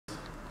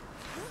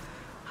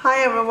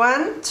Hi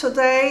everyone,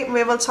 today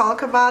we will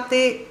talk about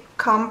the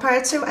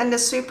comparative and the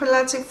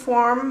superlative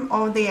form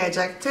of the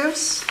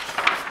adjectives.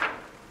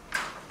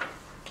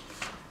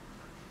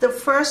 The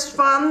first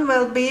one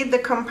will be the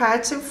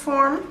comparative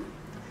form.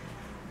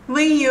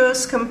 We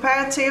use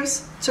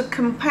comparatives to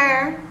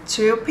compare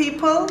two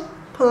people,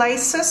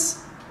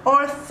 places,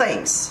 or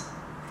things.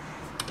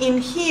 In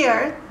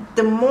here,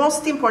 the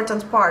most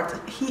important part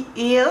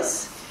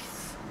is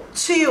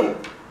two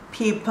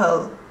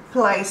people,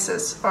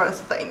 places, or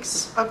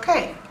things.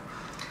 Okay.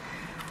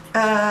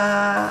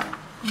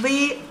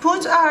 We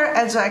put our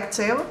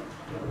adjective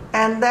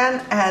and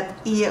then add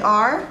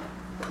er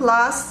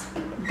plus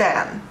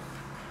than.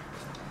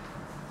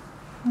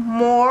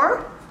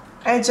 More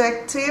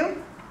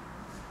adjective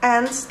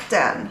and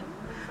then.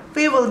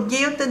 We will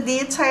give the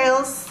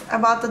details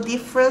about the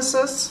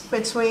differences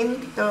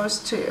between those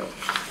two.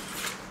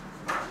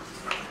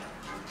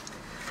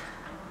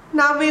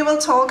 Now we will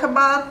talk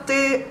about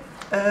the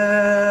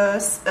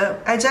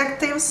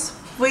adjectives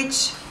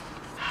which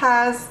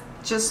has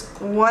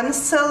just one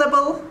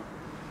syllable.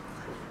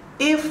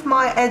 If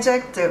my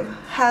adjective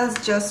has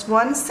just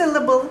one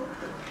syllable,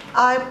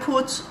 I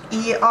put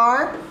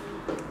er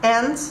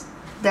and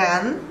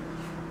then.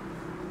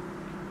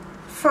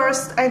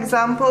 First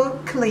example,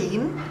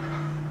 clean,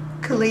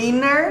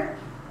 cleaner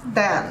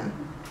than.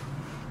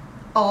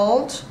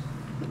 Old,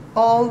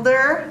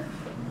 older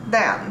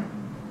than.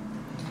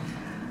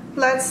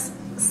 Let's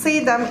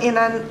see them in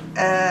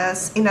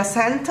a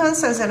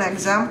sentence as an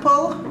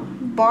example.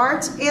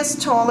 Bart is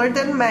taller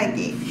than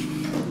Maggie.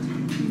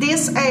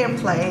 This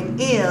airplane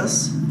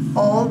is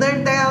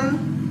older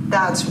than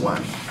that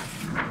one.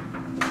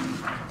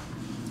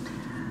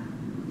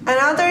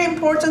 Another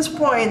important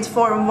point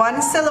for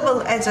one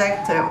syllable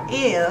adjective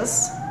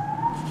is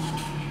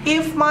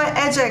if my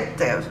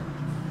adjective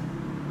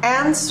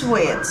ends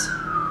with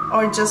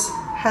or just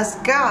has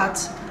got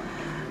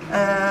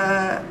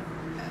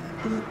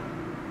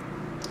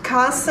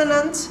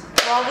consonant,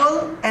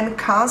 vowel, and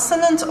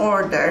consonant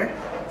order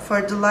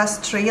for the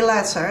last three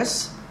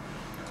letters,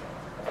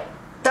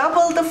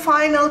 double the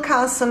final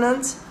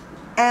consonant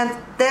and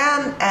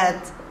then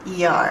add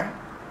er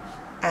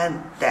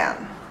and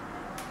then.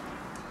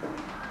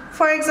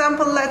 For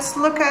example, let's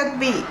look at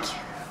big.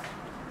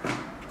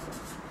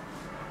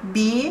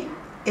 B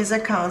is a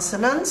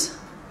consonant,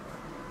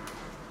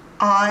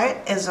 I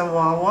is a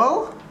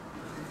vowel,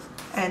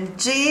 and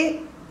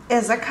G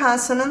is a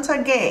consonant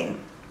again.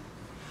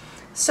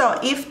 So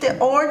if the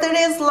order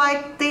is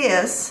like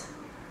this,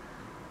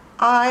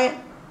 I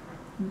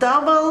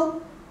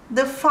double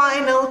the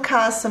final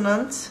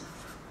consonant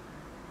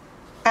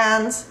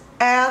and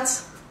add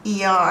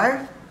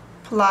er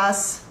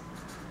plus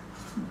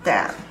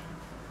then.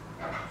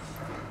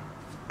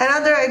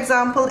 Another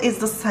example is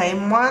the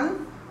same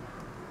one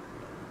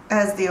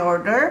as the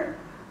order.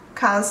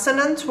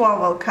 Consonant,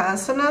 vowel,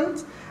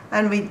 consonant,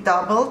 and we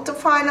double the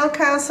final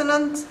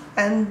consonant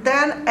and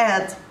then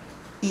add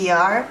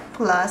er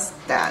plus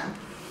then.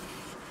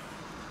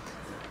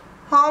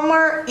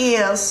 Homer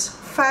is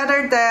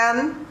fatter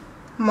than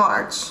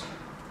Marge.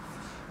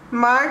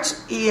 Marge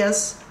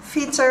is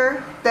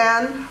fitter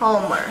than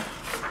Homer.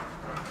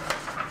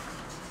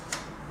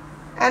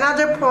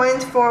 Another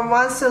point for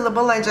one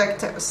syllable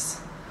adjectives.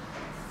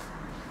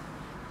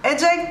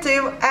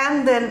 Adjective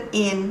ending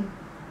in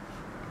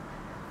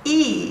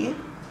E,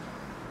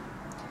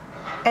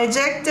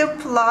 adjective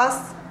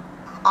plus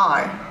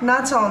R,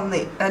 not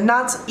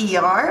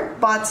ER,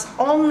 but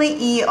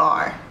only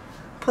ER,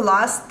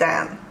 plus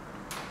than.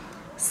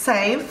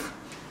 Safe,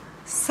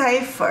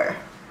 safer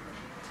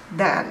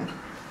than.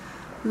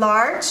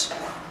 Large,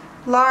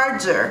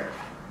 larger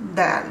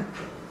than.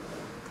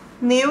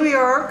 New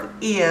York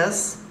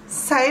is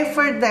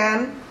safer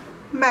than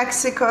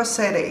Mexico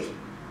City.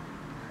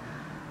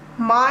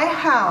 My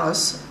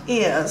house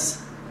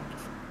is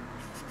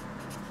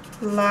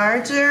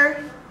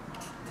larger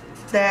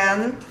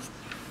than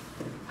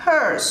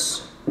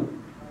hers.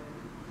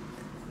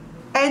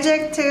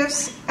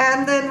 Adjectives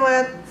ending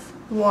with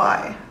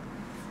Y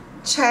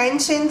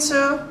change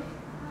into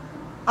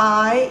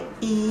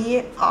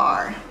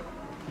IER.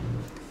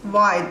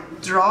 Y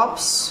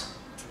drops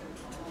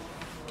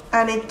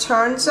and it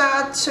turns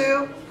out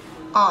to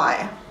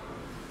I.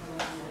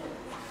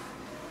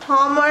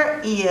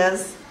 Homer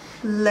is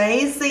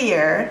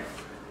lazier.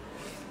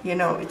 You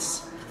know,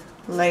 it's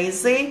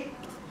lazy,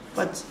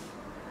 but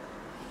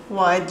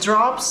Y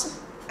drops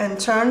and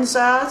turns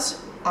out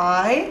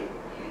I,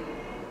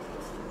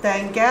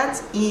 then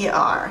get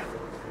ER.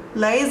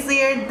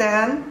 Lazier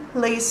than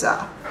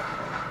Lisa.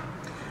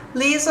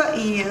 Lisa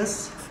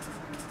is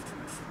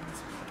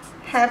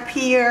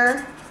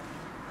happier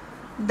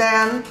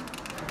than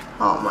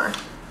Homer.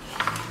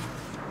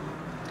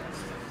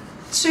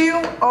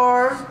 Two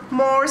or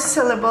more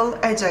syllable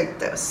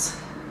adjectives.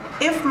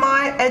 If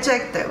my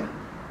adjective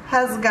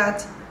has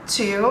got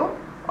two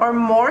or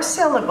more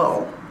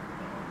syllable,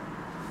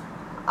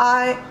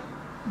 I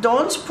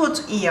don't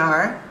put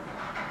ER,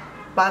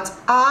 but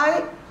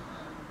I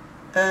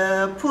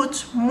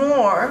put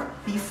more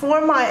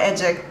before my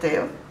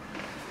adjective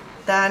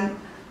then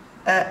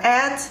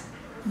add,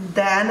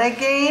 then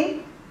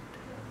again,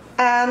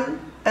 and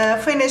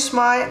finish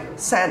my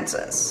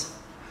sentence.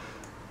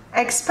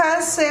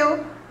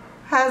 Expensive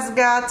has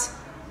got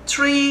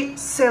 3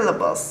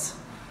 syllables,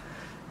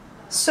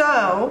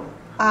 so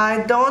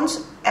I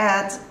don't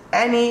add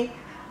any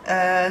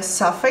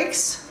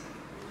suffix,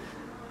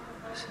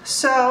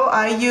 so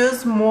I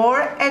use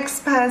more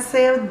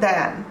expensive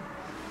than.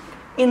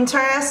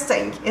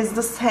 Interesting is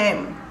the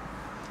same,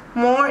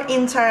 more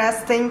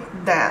interesting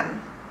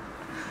than.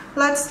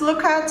 Let's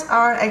look at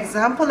our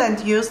example and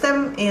use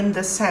them in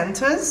the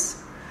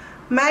sentence.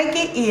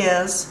 Maggie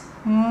is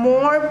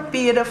more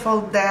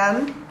beautiful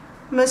than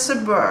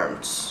Mrs.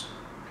 Burns.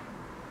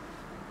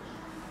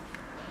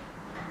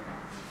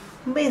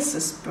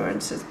 Mrs.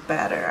 Burns is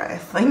better, I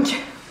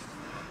think.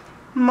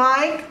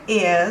 Mike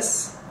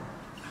is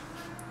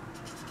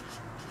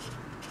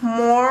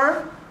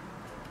more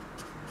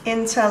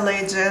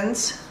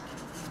intelligent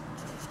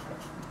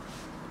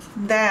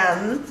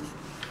than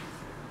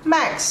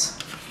Max.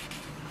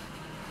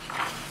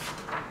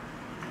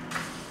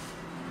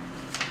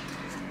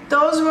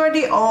 Those were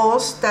the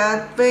O's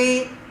that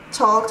we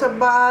talked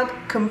about,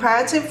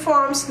 comparative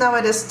forms. Now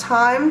it is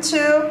time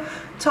to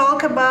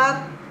talk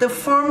about the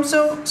forms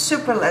of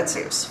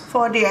superlatives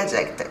for the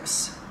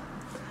adjectives.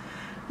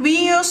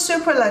 We use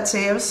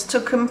superlatives to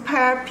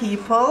compare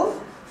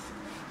people,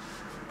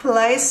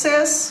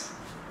 places,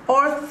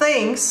 or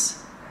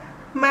things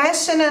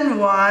mentioned in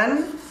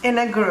one in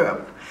a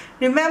group.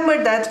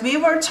 Remember that we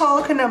were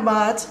talking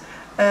about,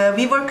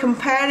 we were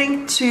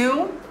comparing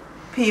two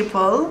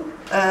people,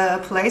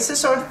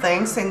 places or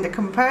things in the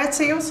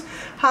comparatives.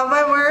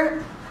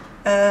 However,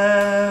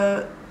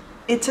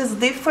 it is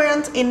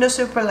different in the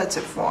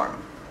superlative form.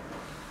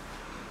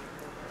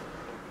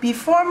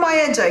 Before my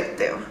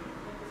adjective,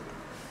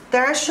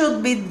 there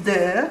should be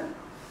the,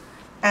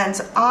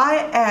 and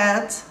I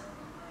add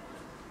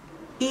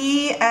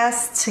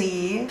est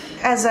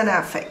as an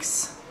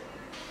affix,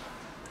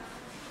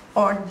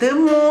 or the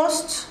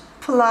most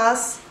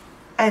plus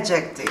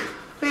adjective.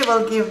 We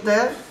will give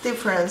the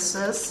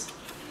differences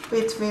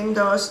between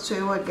those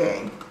two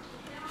again.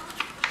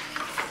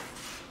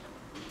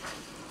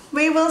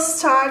 We will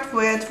start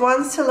with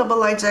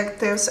one-syllable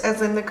adjectives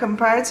as in the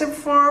comparative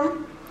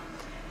form.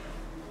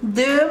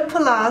 The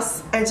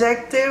plus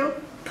adjective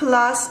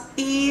plus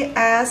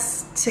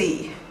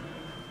est.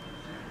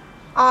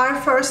 Our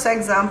first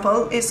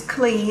example is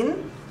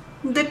clean,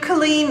 the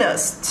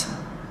cleanest.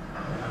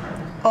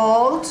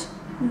 Old,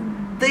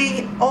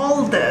 the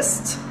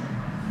oldest.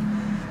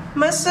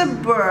 Mr.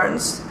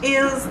 Burns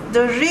is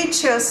the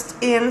richest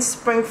in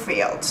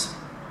Springfield.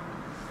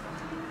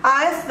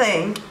 I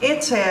think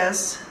it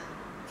is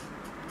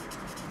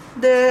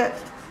the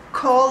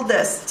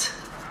coldest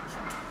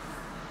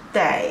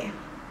day.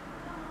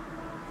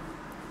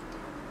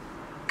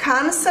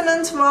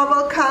 Consonant,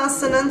 vowel,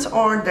 consonant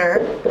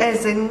order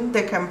as in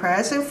the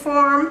comparative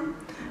form.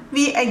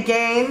 We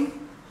again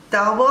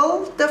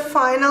double the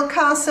final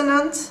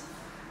consonant,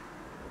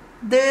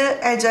 the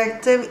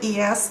adjective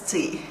est.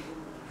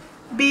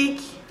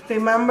 Big,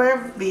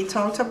 remember we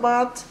talked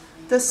about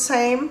the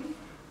same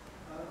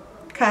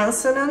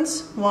consonant,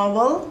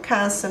 vowel,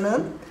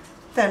 consonant,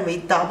 then we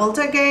doubled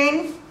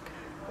again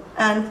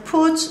and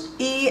put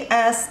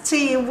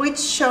est, which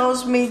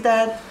shows me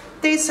that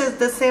this is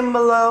the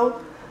symbol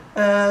of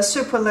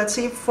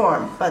superlative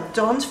form, but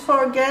don't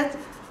forget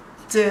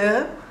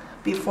the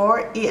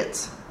before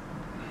it.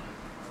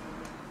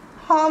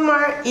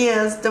 Homer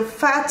is the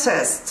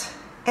fattest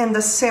in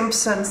the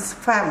Simpsons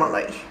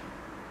family.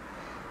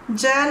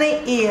 Jenny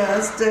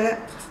is the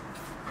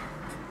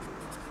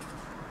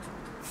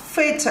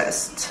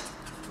fittest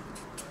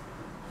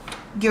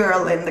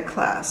girl in the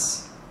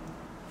class.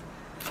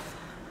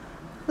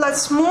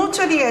 Let's move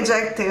to the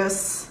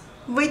adjectives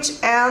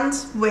which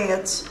end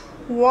with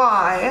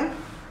y,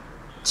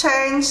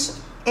 change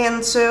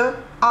into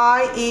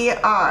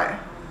IER.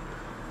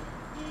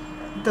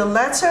 The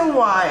letter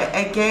Y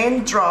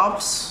again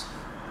drops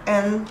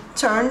and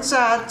turns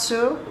out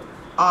to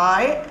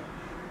I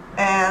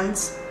and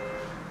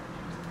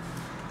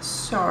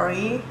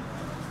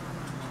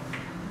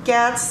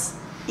gets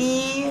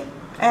EST.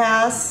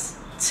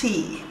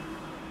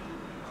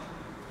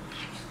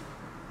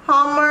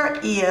 Homer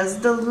is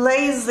the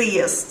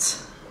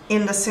laziest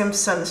in the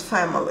Simpsons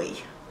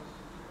family.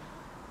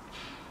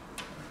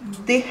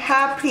 The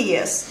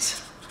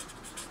happiest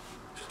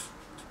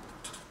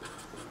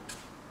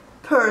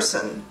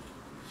person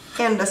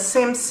in the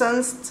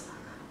Simpsons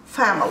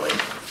family.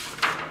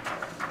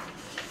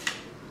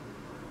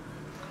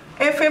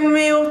 If we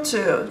move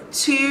to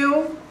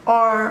two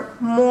or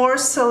more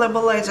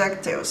syllable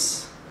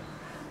adjectives,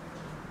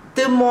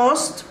 the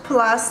most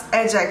plus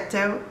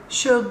adjective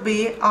should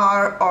be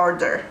our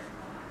order.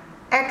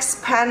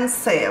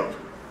 Expensive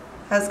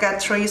has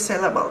got 3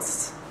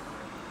 syllables.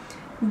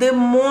 The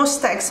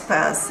most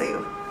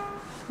expensive,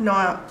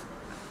 no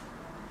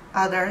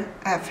other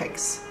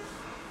affix.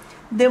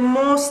 The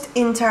most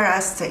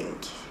interesting.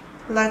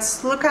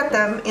 Let's look at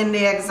them in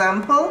the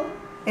example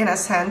in a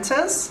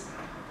sentence.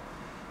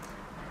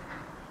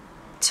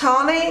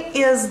 Tony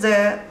is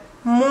the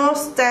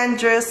most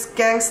dangerous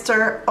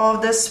gangster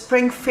of the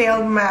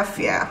Springfield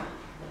Mafia.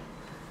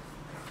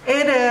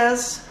 It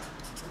is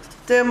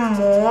the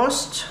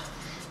most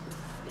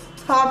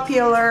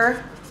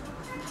popular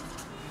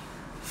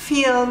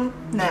film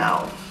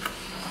now.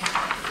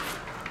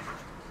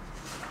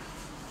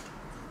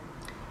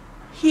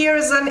 Here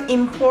is an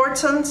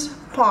important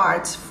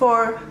part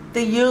for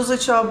the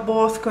usage of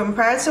both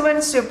comparative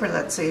and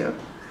superlative.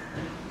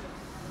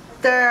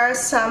 There are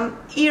some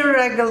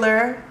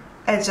irregular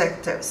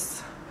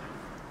adjectives.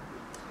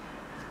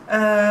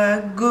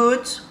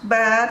 Good,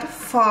 bad,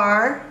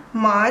 far,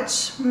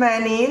 much,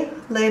 many,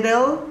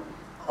 little,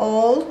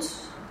 old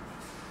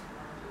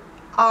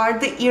are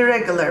the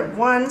irregular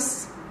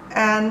ones,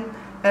 and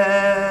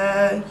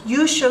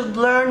you should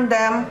learn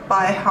them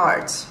by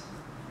heart.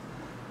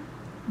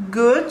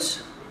 Good,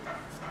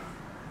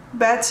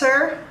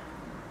 better,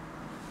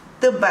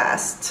 the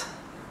best.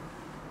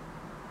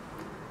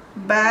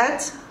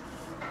 Bad,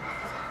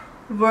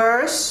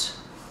 worse,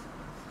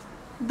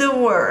 the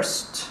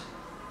worst.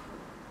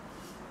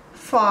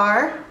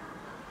 Far,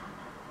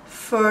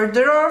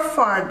 further or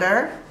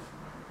farther,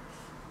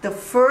 the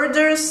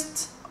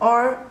furthest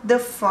or the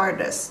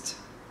farthest.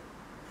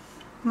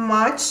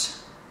 Much,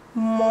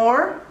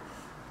 more,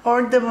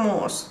 or the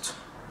most.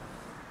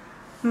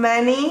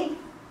 Many,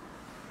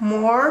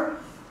 more,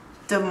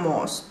 the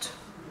most.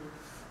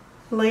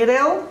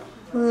 Little,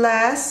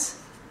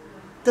 less,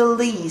 the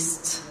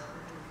least.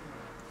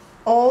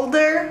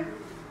 Older,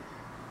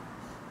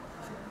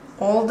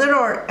 older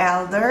or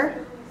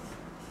elder,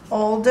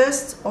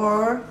 oldest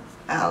or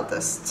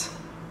eldest.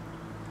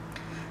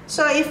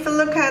 So if you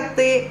look at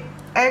the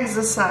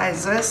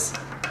exercises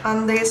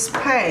on this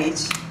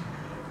page,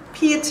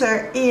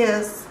 Peter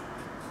is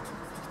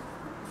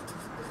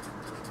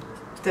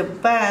the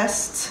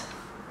best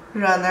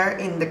runner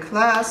in the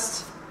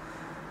class.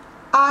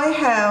 I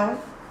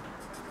have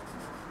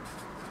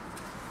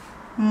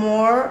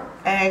more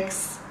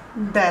eggs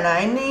than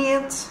I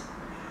need.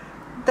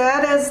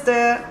 That is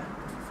the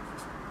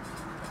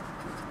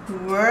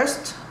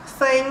worst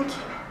thing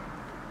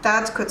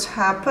that could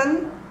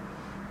happen.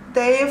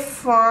 Their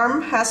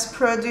farm has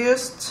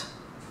produced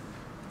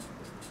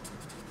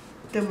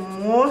the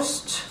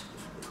most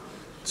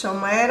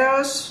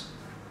tomatoes.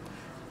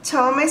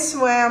 Tommy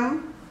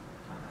swam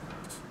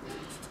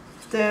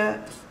the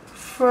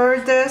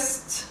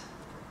furthest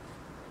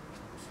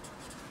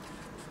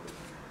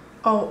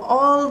of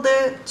all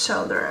the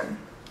children.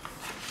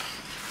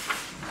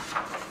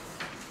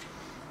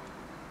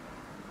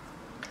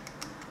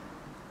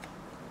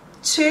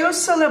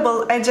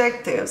 Two-syllable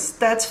adjectives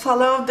that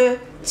follow the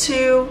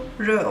two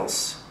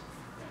rules.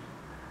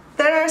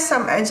 There are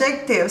some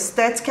adjectives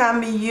that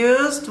can be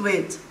used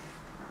with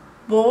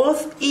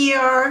both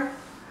ER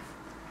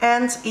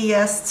and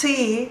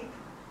EST,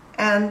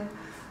 and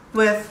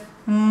with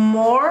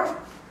more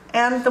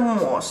and the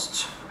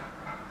most.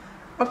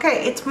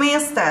 Okay, it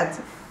means that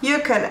you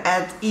can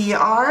add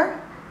ER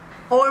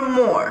or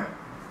more.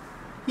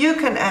 You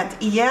can add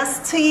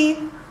EST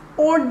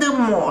or the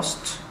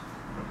most.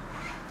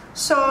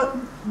 So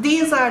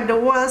these are the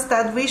ones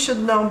that we should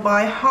know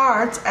by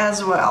heart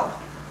as well.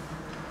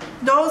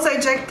 Those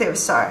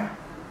adjectives are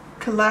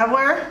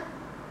clever,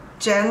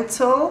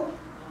 gentle,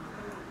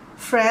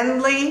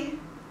 friendly,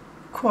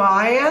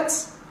 quiet,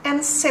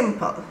 and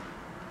simple.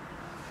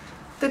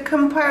 The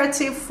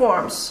comparative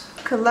forms: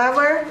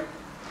 clever,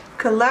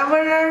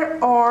 cleverer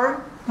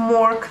or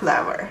more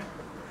clever,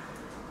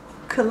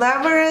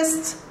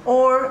 cleverest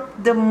or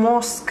the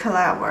most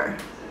clever,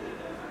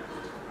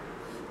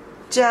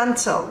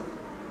 gentle,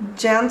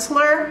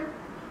 gentler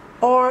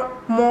or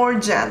more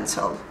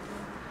gentle,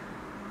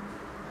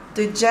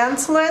 the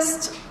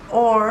gentlest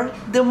or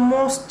the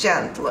most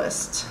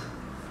gentlest,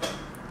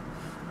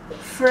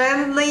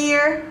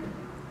 friendlier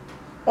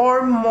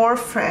or more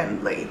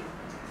friendly,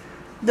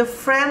 the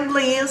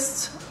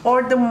friendliest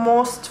or the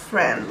most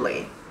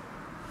friendly,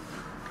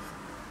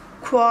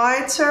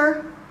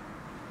 quieter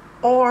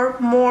or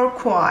more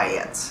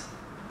quiet,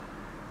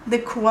 the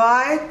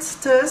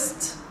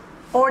quietest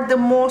or the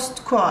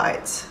most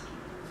quiet,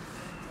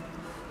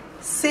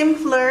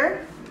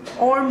 simpler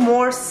or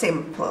more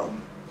simple,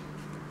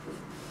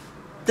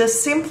 the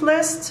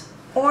simplest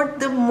or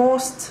the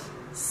most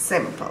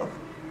simple.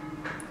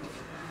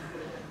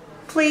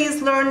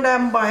 Please learn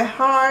them by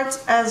heart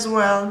as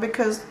well,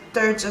 because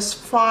they're just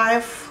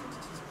 5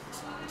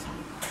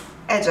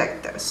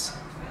 adjectives.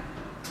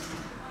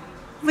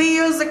 We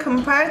use the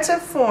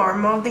comparative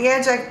form of the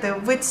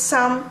adjective with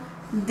some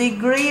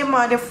degree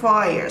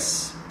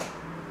modifiers.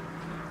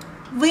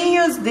 We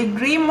use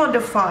degree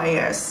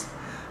modifiers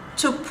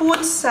to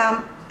put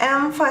some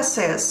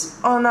emphasis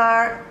on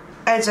our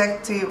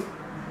adjective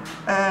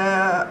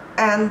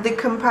and the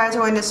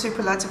comparative and the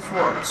superlative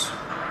forms.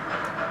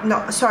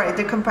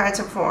 The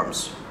comparative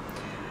forms.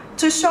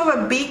 To show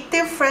a big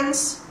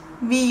difference,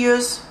 we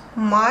use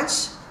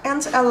much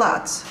and a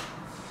lot.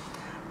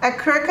 A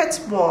cricket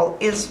ball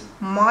is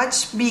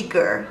much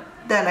bigger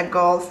than a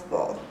golf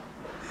ball.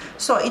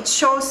 So it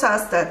shows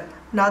us that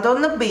not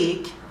only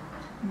big,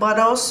 but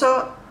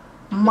also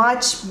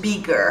much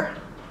bigger.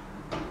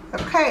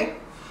 Okay,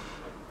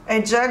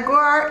 a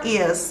Jaguar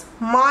is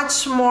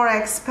much more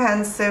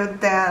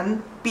expensive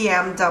than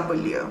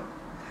BMW.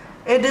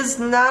 It is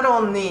not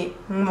only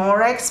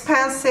more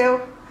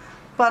expensive,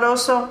 but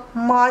also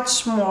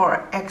much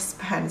more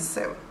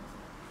expensive.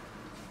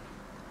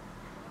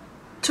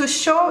 To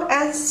show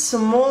a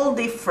small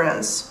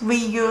difference, we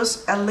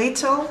use a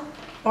little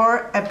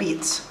or a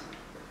bit.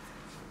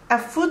 A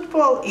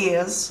football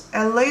is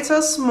a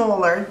little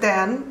smaller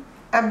than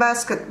a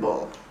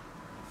basketball.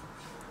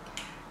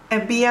 A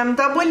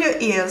BMW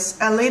is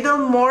a little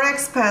more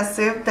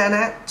expensive than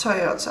a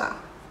Toyota.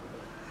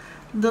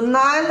 The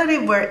Nile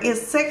River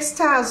is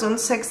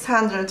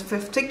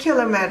 6,650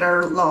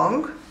 kilometers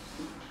long.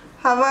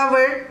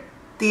 However,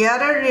 the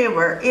other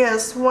river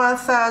is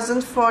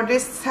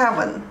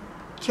 1,047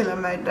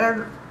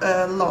 kilometers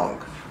long.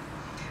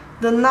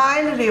 The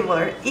Nile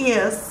River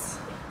is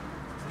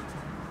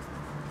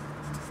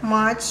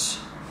much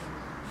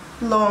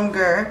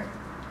longer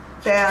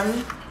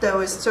than the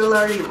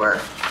Vistula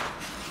River.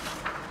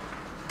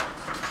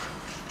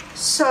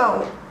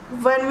 So,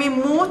 when we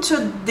move to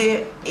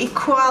the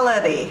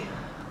equality,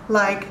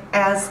 like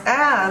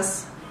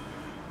as,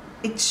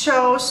 it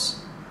shows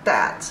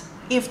that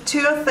if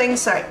two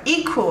things are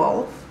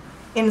equal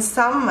in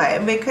some way,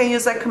 we can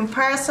use a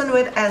comparison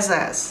with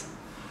as.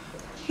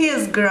 He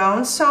has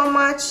grown so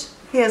much,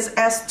 he is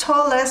as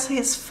tall as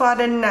his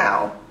father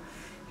now.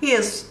 He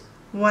is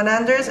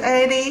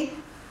 180,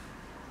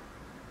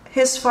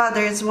 his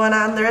father is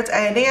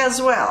 180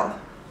 as well.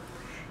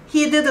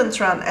 He didn't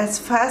run as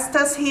fast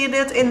as he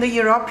did in the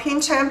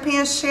European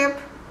Championship.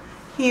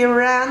 He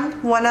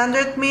ran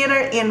 100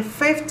 meters in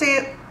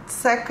 50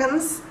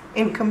 seconds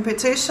in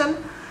competition,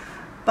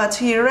 but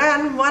he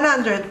ran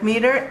 100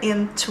 meters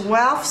in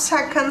 12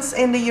 seconds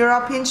in the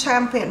European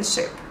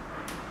Championship.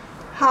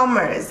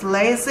 Homer is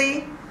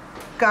lazy,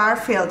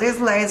 Garfield is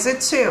lazy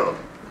too.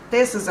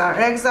 This is our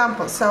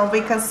example, so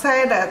we can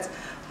say that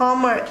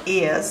Homer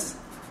is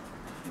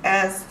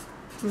as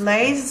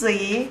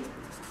lazy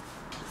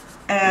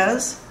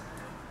as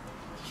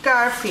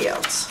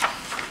Garfield.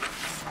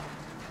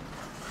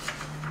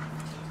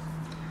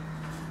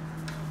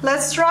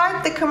 Let's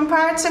write the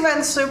comparative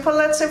and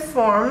superlative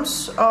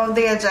forms of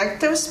the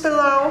adjectives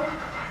below.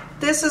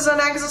 This is an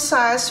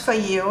exercise for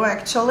you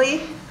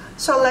actually,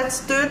 so let's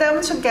do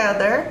them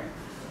together.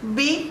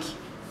 Big,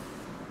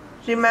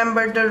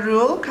 remember the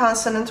rule,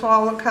 consonant,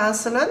 vowel,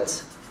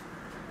 consonant.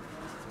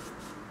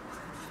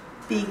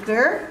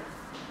 Bigger,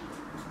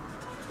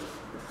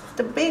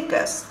 the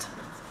biggest.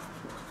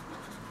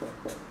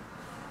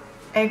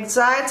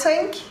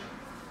 Exciting,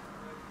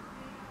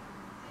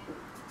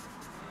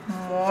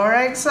 more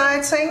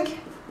exciting,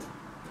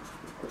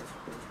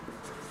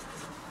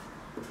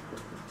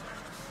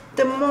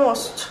 the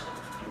most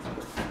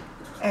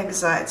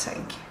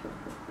exciting.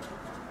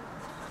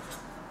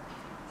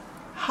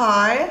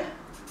 High,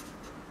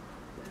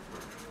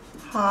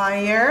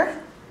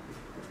 higher,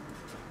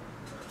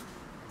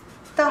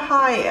 the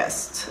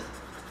highest.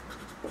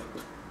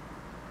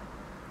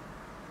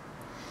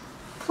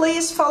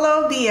 Please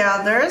follow the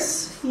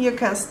others. You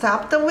can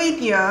stop the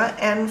video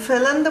and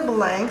fill in the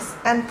blanks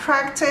and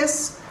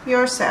practice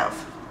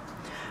yourself.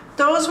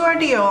 Those were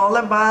all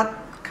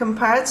about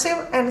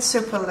comparative and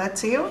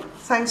superlative.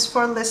 Thanks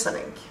for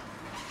listening.